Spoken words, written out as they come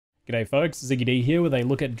G'day folks, Ziggy D here with a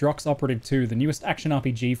look at Drox Operative 2, the newest action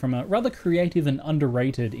RPG from a rather creative and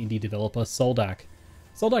underrated indie developer, Soldak.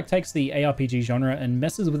 Soldak takes the ARPG genre and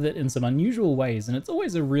messes with it in some unusual ways, and it's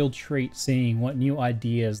always a real treat seeing what new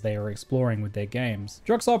ideas they are exploring with their games.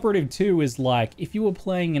 Drox Operative 2 is like if you were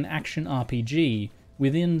playing an action RPG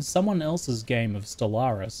within someone else's game of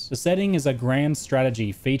Stellaris. The setting is a grand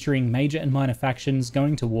strategy featuring major and minor factions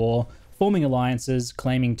going to war, forming alliances,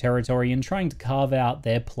 claiming territory, and trying to carve out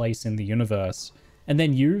their place in the universe. And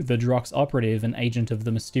then you, the Drox Operative, an agent of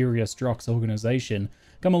the mysterious Drox organization,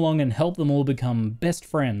 come along and help them all become best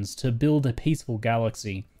friends to build a peaceful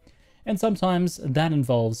galaxy. And sometimes that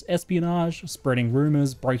involves espionage, spreading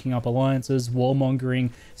rumors, breaking up alliances,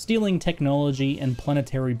 warmongering, stealing technology, and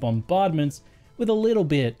planetary bombardments, with a little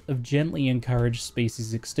bit of gently encouraged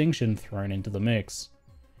species extinction thrown into the mix.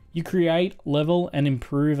 You create, level, and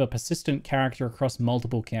improve a persistent character across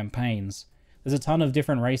multiple campaigns. There's a ton of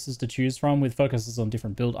different races to choose from, with focuses on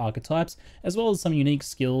different build archetypes, as well as some unique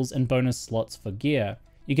skills and bonus slots for gear.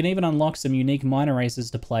 You can even unlock some unique minor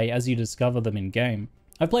races to play as you discover them in-game.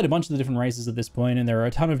 I've played a bunch of the different races at this point, and there are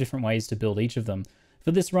a ton of different ways to build each of them.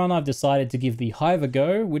 For this run, I've decided to give the Hive a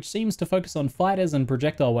go, which seems to focus on fighters and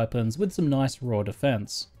projectile weapons with some nice raw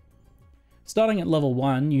defense. Starting at level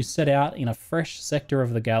 1, you set out in a fresh sector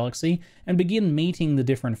of the galaxy and begin meeting the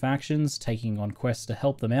different factions, taking on quests to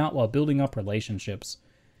help them out while building up relationships.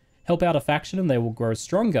 Help out a faction and they will grow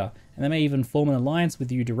stronger, and they may even form an alliance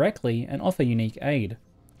with you directly and offer unique aid.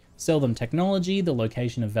 Sell them technology, the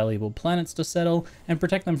location of valuable planets to settle, and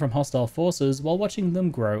protect them from hostile forces while watching them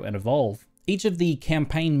grow and evolve. Each of the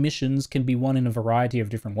campaign missions can be won in a variety of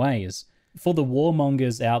different ways. For the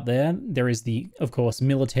warmongers out there, there is the, of course,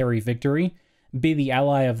 military victory. Be the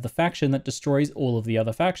ally of the faction that destroys all of the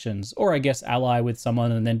other factions, or I guess ally with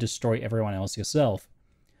someone and then destroy everyone else yourself.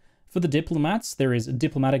 For the diplomats, there is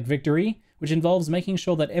diplomatic victory, which involves making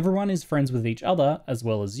sure that everyone is friends with each other as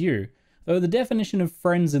well as you, though the definition of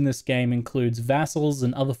friends in this game includes vassals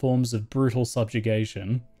and other forms of brutal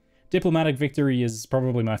subjugation. Diplomatic victory is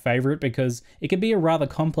probably my favourite because it can be a rather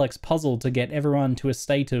complex puzzle to get everyone to a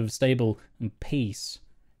state of stable peace.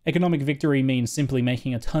 Economic victory means simply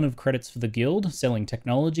making a ton of credits for the guild. Selling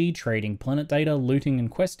technology, trading planet data, looting and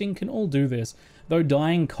questing can all do this, though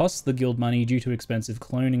dying costs the guild money due to expensive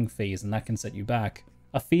cloning fees, and that can set you back.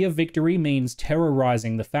 A fear victory means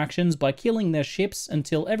terrorizing the factions by killing their ships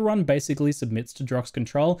until everyone basically submits to Drox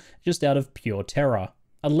control just out of pure terror.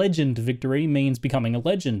 A legend victory means becoming a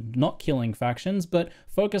legend, not killing factions, but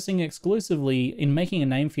focusing exclusively in making a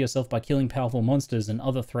name for yourself by killing powerful monsters and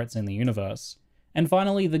other threats in the universe. And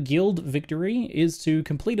finally, the guild victory is to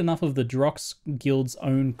complete enough of the Drox guild's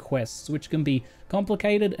own quests, which can be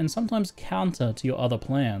complicated and sometimes counter to your other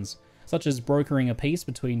plans, such as brokering a peace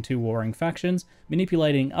between two warring factions,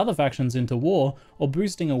 manipulating other factions into war, or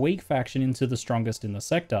boosting a weak faction into the strongest in the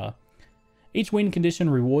sector. Each win condition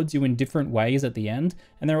rewards you in different ways at the end,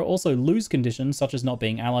 and there are also lose conditions such as not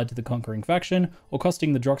being allied to the conquering faction, or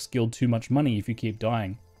costing the Drox guild too much money if you keep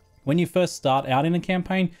dying. When you first start out in a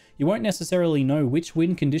campaign, you won't necessarily know which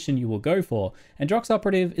win condition you will go for, and Drox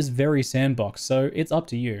Operative is very sandbox, so it's up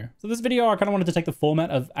to you. So this video, I kind of wanted to take the format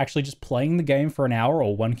of actually just playing the game for an hour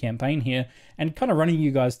or one campaign here, and kind of running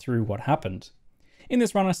you guys through what happened. In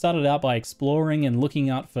this run, I started out by exploring and looking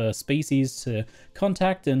out for species to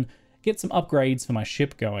contact and get some upgrades for my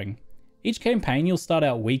ship going. Each campaign, you'll start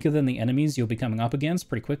out weaker than the enemies you'll be coming up against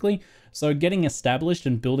pretty quickly, so getting established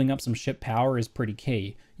and building up some ship power is pretty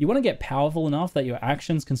key. You want to get powerful enough that your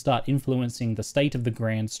actions can start influencing the state of the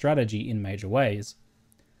grand strategy in major ways.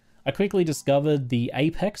 I quickly discovered the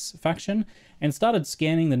Apex faction and started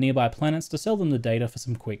scanning the nearby planets to sell them the data for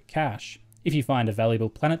some quick cash. If you find a valuable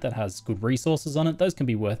planet that has good resources on it, those can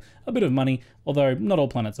be worth a bit of money, although not all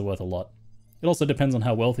planets are worth a lot. It also depends on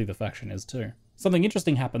how wealthy the faction is too. Something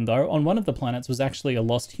interesting happened though. On one of the planets was actually a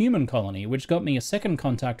lost human colony, which got me a second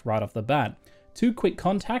contact right off the bat. 2 quick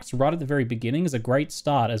contacts right at the very beginning is a great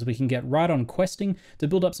start, as we can get right on questing to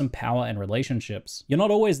build up some power and relationships. You're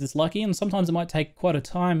not always this lucky, and sometimes it might take quite a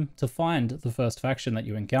time to find the first faction that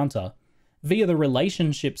you encounter. Via the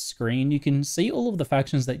relationships screen, you can see all of the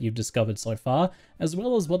factions that you've discovered so far, as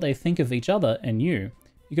well as what they think of each other and you.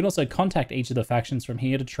 You can also contact each of the factions from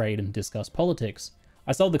here to trade and discuss politics.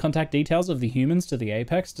 I sold the contact details of the humans to the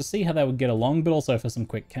Apex to see how they would get along, but also for some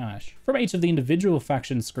quick cash. From each of the individual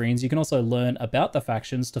faction screens, you can also learn about the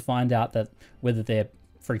factions to find out that whether they're,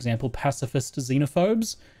 for example, pacifist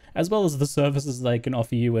xenophobes, as well as the services they can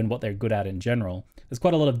offer you and what they're good at in general. There's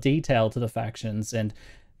quite a lot of detail to the factions, and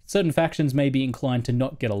certain factions may be inclined to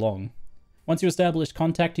not get along. Once you establish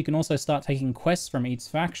contact, you can also start taking quests from each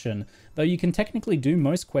faction, though you can technically do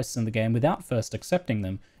most quests in the game without first accepting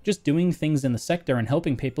them, just doing things in the sector and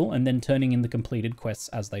helping people and then turning in the completed quests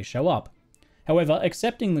as they show up. However,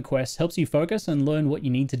 accepting the quests helps you focus and learn what you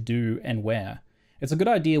need to do and where. It's a good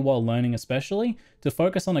idea while learning especially, to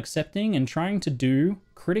focus on accepting and trying to do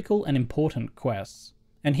critical and important quests.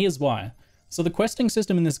 And here's why. So the questing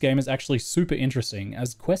system in this game is actually super interesting,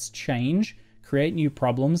 as quests change, create new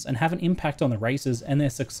problems, and have an impact on the races and their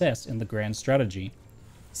success in the grand strategy.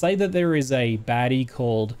 Say that there is a baddie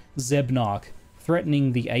called Zebnark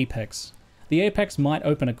threatening the Apex. The Apex might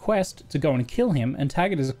open a quest to go and kill him and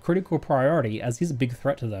tag it as a critical priority as he's a big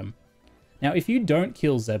threat to them. Now, if you don't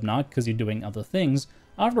kill Zebnark because you're doing other things,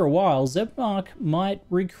 after a while, Zebnark might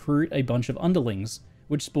recruit a bunch of underlings,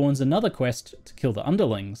 which spawns another quest to kill the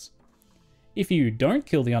underlings. If you don't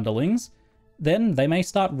kill the underlings, then they may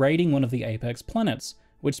start raiding one of the Apex planets,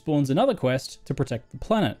 which spawns another quest to protect the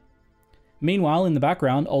planet. Meanwhile, in the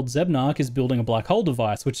background, old Zebnark is building a black hole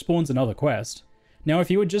device, which spawns another quest. Now,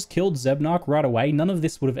 if you had just killed Zebnark right away, none of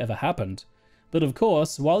this would have ever happened. But of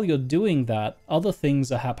course, while you're doing that, other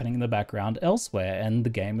things are happening in the background elsewhere, and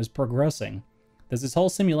the game is progressing. There's this whole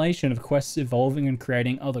simulation of quests evolving and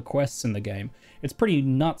creating other quests in the game. It's pretty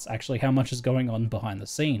nuts, actually, how much is going on behind the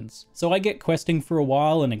scenes. So I get questing for a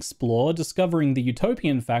while and explore, discovering the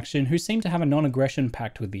Utopian faction, who seem to have a non-aggression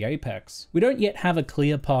pact with the Apex. We don't yet have a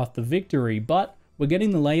clear path to victory, but we're getting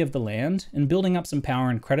the lay of the land and building up some power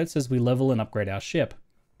and credits as we level and upgrade our ship.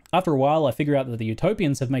 After a while, I figure out that the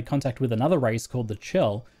Utopians have made contact with another race called the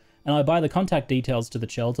Chell, and I buy the contact details to the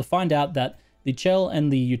Chell to find out that the Chell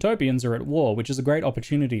and the Utopians are at war, which is a great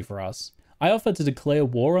opportunity for us. I offer to declare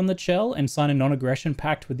war on the Chell and sign a non-aggression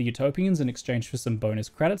pact with the Utopians in exchange for some bonus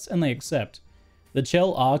credits, and they accept. The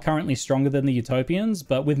Chell are currently stronger than the Utopians,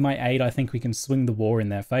 but with my aid I think we can swing the war in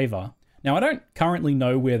their favour. Now, I don't currently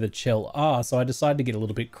know where the Chell are, so I decided to get a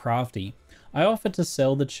little bit crafty. I offer to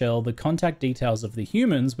sell the Chell the contact details of the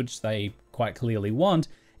humans, which they quite clearly want,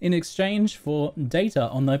 in exchange for data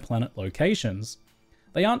on their planet locations.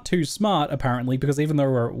 They aren't too smart, apparently, because even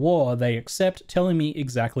though we're at war, they accept telling me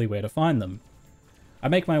exactly where to find them. I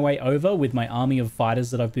make my way over with my army of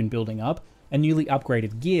fighters that I've been building up, and newly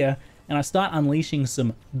upgraded gear, and I start unleashing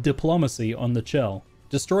some diplomacy on the Chell,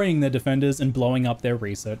 destroying their defenders and blowing up their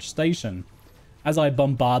research station. As I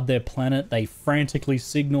bombard their planet, they frantically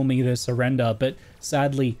signal me their surrender, but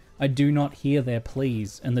sadly, I do not hear their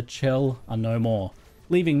pleas, and the Chell are no more,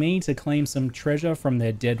 leaving me to claim some treasure from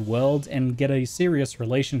their dead world and get a serious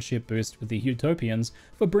relationship boost with the Utopians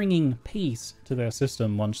for bringing peace to their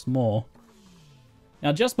system once more.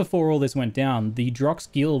 Now, just before all this went down, the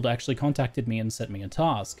Drox Guild actually contacted me and set me a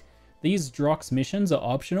task. These Drox missions are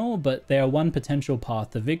optional, but they are one potential path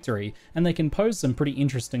to victory, and they can pose some pretty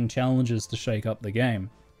interesting challenges to shake up the game.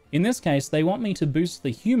 In this case, they want me to boost the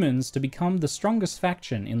humans to become the strongest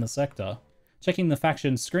faction in the sector. Checking the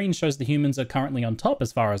faction screen shows the humans are currently on top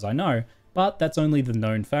as far as I know, but that's only the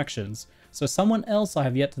known factions, so someone else I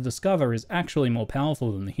have yet to discover is actually more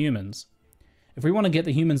powerful than the humans. If we want to get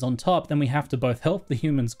the humans on top, then we have to both help the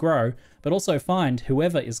humans grow, but also find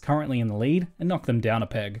whoever is currently in the lead and knock them down a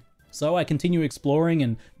peg. So I continue exploring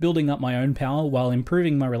and building up my own power while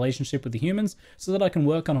improving my relationship with the humans so that I can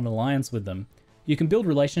work on an alliance with them. You can build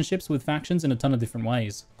relationships with factions in a ton of different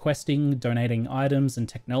ways. Questing, donating items and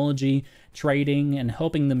technology, trading, and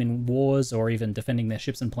helping them in wars or even defending their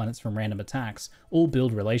ships and planets from random attacks, all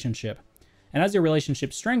build relationship. And as your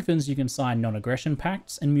relationship strengthens, you can sign non-aggression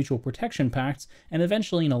pacts and mutual protection pacts, and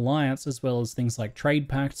eventually an alliance, as well as things like trade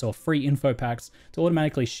pacts or free info pacts to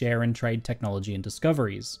automatically share and trade technology and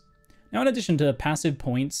discoveries. Now, in addition to passive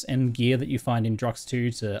points and gear that you find in Drox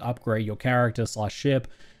 2 to upgrade your character / ship,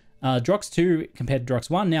 Drox 2 compared to Drox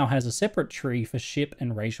 1 now has a separate tree for ship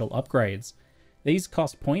and racial upgrades. These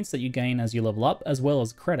cost points that you gain as you level up, as well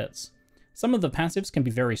as credits. Some of the passives can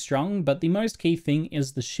be very strong, but the most key thing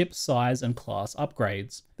is the ship size and class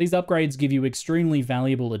upgrades. These upgrades give you extremely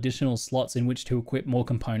valuable additional slots in which to equip more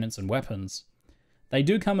components and weapons. They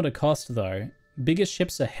do come at a cost though. Bigger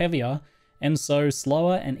ships are heavier, and so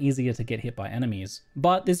slower and easier to get hit by enemies.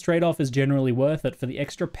 But this trade-off is generally worth it for the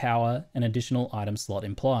extra power an additional item slot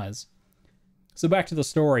implies. So back to the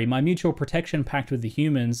story, my mutual protection pact with the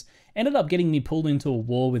humans ended up getting me pulled into a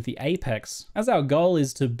war with the Apex. As our goal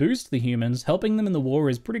is to boost the humans, helping them in the war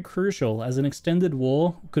is pretty crucial, as an extended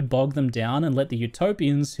war could bog them down and let the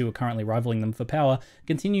Utopians, who are currently rivaling them for power,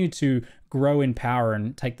 continue to grow in power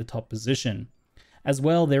and take the top position. As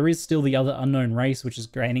well, there is still the other unknown race which is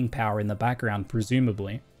gaining power in the background,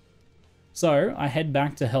 presumably. So, I head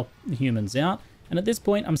back to help the humans out, and at this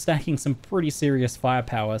point I'm stacking some pretty serious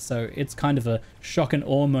firepower, so it's kind of a shock and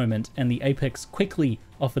awe moment, and the Apex quickly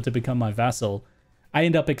offer to become my vassal. I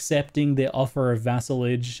end up accepting their offer of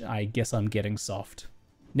vassalage. I guess I'm getting soft.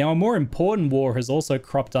 Now, a more important war has also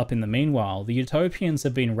cropped up in the meanwhile. The Utopians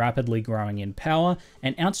have been rapidly growing in power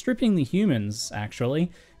and outstripping the humans,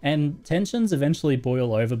 actually, and tensions eventually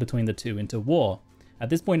boil over between the two into war. At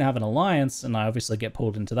this point I have an alliance, and I obviously get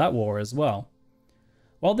pulled into that war as well.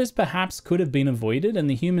 While this perhaps could have been avoided, and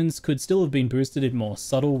the humans could still have been boosted in more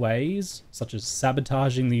subtle ways, such as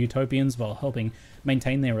sabotaging the Utopians while helping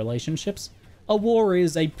maintain their relationships, a war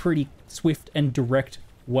is a pretty swift and direct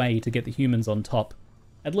way to get the humans on top.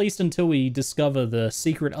 At least until we discover the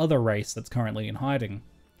secret other race that's currently in hiding.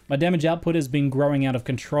 My damage output has been growing out of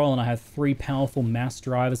control, and I have 3 powerful mass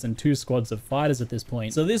drivers and 2 squads of fighters at this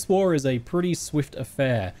point. So this war is a pretty swift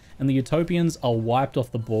affair, and the Utopians are wiped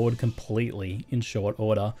off the board completely in short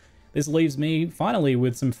order. This leaves me, finally,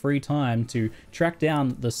 with some free time to track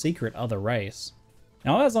down the secret other race.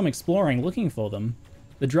 Now, as I'm exploring looking for them,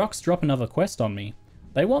 the Drox drop another quest on me.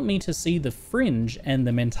 They want me to see the Fringe and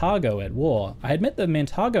the Mentago at war. I had met the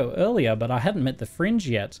Mentago earlier, but I hadn't met the Fringe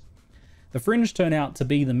yet. The Fringe turn out to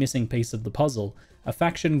be the missing piece of the puzzle, a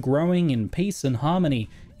faction growing in peace and harmony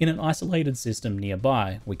in an isolated system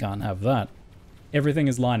nearby. We can't have that. Everything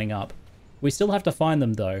is lining up. We still have to find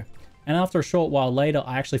them though, and after a short while later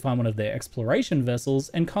I actually find one of their exploration vessels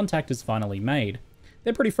and contact is finally made.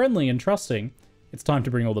 They're pretty friendly and trusting. It's time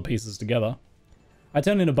to bring all the pieces together. I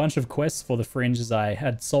turned in a bunch of quests for the Fringe as I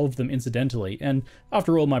had solved them incidentally, and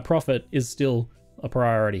after all my profit is still a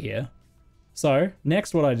priority here. So,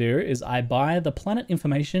 next what I do is I buy the planet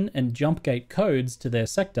information and jump gate codes to their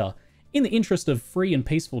sector, in the interest of free and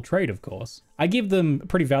peaceful trade, of course. I give them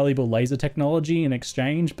pretty valuable laser technology in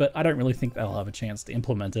exchange, but I don't really think they'll have a chance to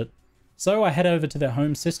implement it. So I head over to their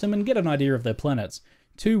home system and get an idea of their planets.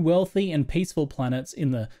 2 wealthy and peaceful planets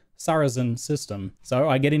in the Saracen system. So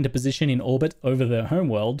I get into position in orbit over their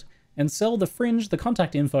homeworld, and sell the Fringe the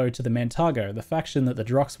contact info to the Mentago, the faction that the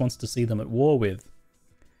Drox wants to see them at war with.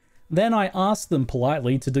 Then I ask them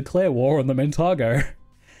politely to declare war on the Mentago.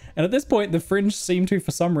 And at this point, the Fringe seem to,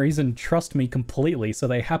 for some reason, trust me completely, so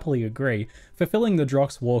they happily agree, fulfilling the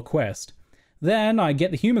Drox war quest. Then I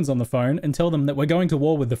get the humans on the phone and tell them that we're going to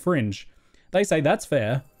war with the Fringe. They say that's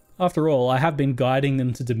fair. After all, I have been guiding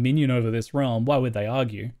them to dominion over this realm, why would they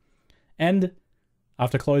argue? And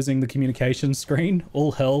after closing the communications screen,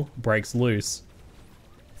 all hell breaks loose.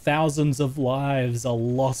 Thousands of lives are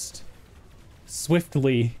lost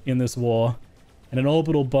swiftly in this war, and an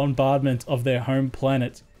orbital bombardment of their home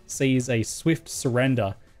planet sees a swift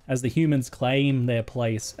surrender as the humans claim their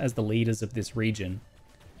place as the leaders of this region.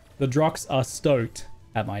 The Drox are stoked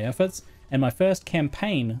at my efforts, and my first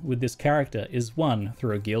campaign with this character is won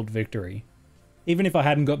through a guild victory. Even if I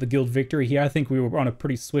hadn't got the guild victory here, I think we were on a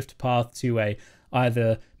pretty swift path to a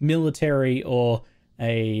either military or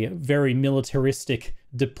a very militaristic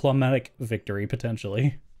diplomatic victory,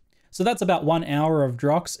 potentially. So that's about 1 hour of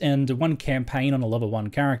Drox and 1 campaign on a level 1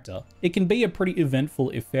 character. It can be a pretty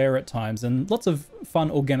eventful affair at times, and lots of fun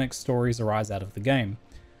organic stories arise out of the game.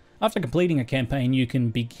 After completing a campaign, you can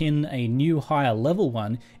begin a new higher level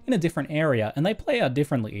one in a different area, and they play out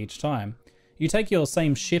differently each time. You take your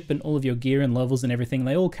same ship and all of your gear and levels and everything,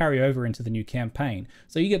 they all carry over into the new campaign,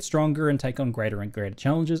 so you get stronger and take on greater and greater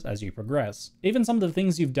challenges as you progress. Even some of the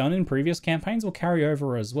things you've done in previous campaigns will carry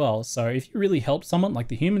over as well, so if you really help someone, like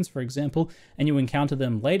the humans for example, and you encounter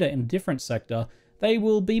them later in a different sector, they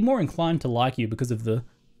will be more inclined to like you because of the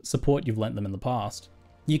support you've lent them in the past.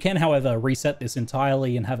 You can, however, reset this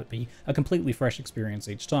entirely and have it be a completely fresh experience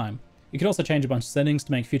each time. You can also change a bunch of settings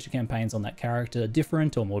to make future campaigns on that character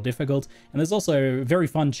different or more difficult, and there's also very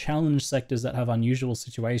fun challenge sectors that have unusual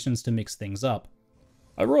situations to mix things up.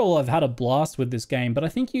 Overall, I've had a blast with this game, but I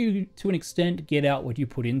think you, to an extent, get out what you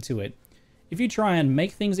put into it. If you try and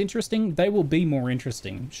make things interesting, they will be more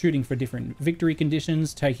interesting, shooting for different victory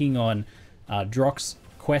conditions, taking on Drox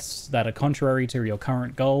quests that are contrary to your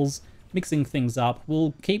current goals. Mixing things up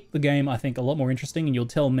will keep the game, I think, a lot more interesting, and you'll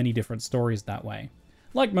tell many different stories that way.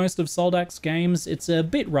 Like most of Soldak's games, it's a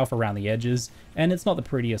bit rough around the edges, and it's not the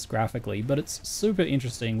prettiest graphically, but it's super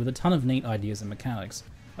interesting with a ton of neat ideas and mechanics.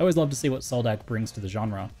 I always love to see what Soldak brings to the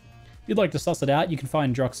genre. If you'd like to suss it out, you can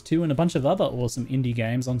find Drox 2 and a bunch of other awesome indie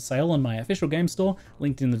games on sale on my official game store,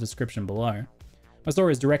 linked in the description below. My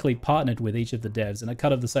store is directly partnered with each of the devs, and a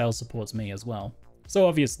cut of the sales supports me as well. So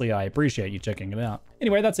obviously I appreciate you checking it out.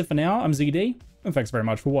 Anyway, that's it for now. I'm ZD, and thanks very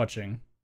much for watching.